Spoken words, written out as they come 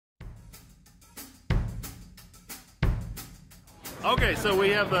Okay, so we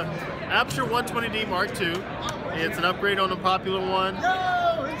have the Aputure 120D Mark II. It's an upgrade on the popular one.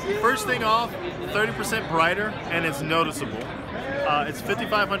 First thing off, 30% brighter, and it's noticeable. It's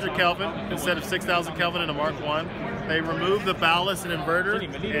 5,500 Kelvin instead of 6,000 Kelvin in the Mark I. They removed the ballast and inverter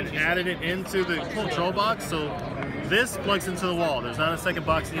and added it into the control box, so this plugs into the wall. There's not a second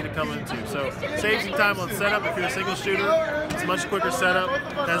box you need to come into. So saves you time on setup if you're a single shooter. It's a much quicker setup.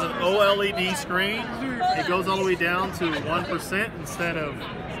 It has an OLED screen. It goes all the way down to 1% instead of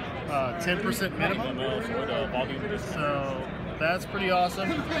 10% minimum. So that's pretty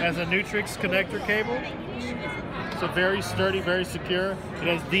awesome. It has a Nutrix connector cable. So very sturdy, very secure. It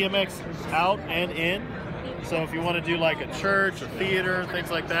has DMX out and in. So if you want to do like a church, a theater, things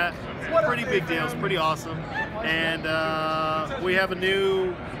like that, pretty big deal. It's pretty awesome. And we have a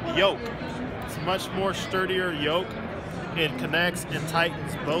new yoke. It's a much more sturdier yoke. It connects and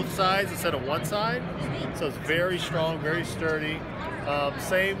tightens both sides instead of one side. So it's very strong, very sturdy.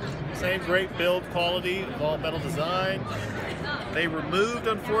 Same great build quality, all metal design. They removed,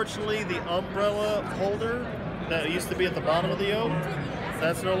 unfortunately, the umbrella holder that used to be at the bottom of the yoke.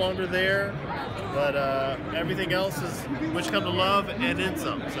 That's no longer there. But everything else is which come to love and then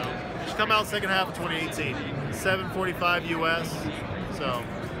some. So it should come out second half of 2018. $745 US. So